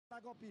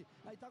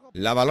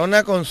La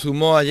Balona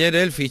consumó ayer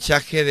el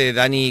fichaje de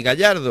Dani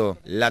Gallardo,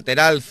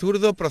 lateral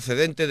zurdo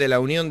procedente de la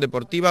Unión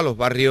Deportiva Los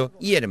Barrios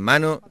y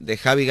hermano de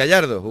Javi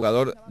Gallardo,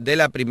 jugador de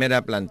la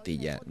primera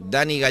plantilla.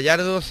 Dani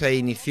Gallardo se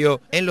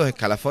inició en los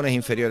escalafones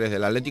inferiores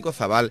del Atlético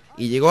Zabal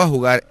y llegó a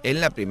jugar en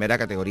la primera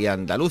categoría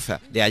andaluza.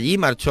 De allí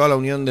marchó a la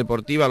Unión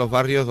Deportiva Los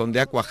Barrios, donde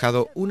ha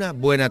cuajado una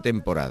buena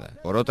temporada.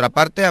 Por otra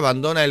parte,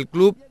 abandona el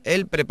club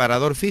el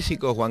preparador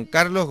físico Juan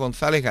Carlos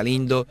González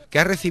Galindo, que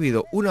ha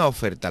recibido una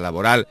oferta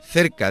laboral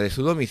cerca de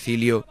su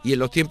domicilio y en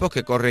los tiempos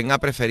que corren ha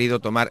preferido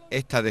tomar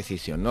esta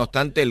decisión. No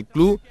obstante, el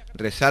club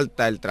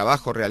resalta el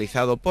trabajo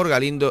realizado por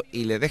Galindo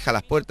y le deja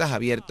las puertas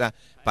abiertas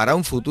para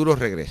un futuro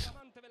regreso.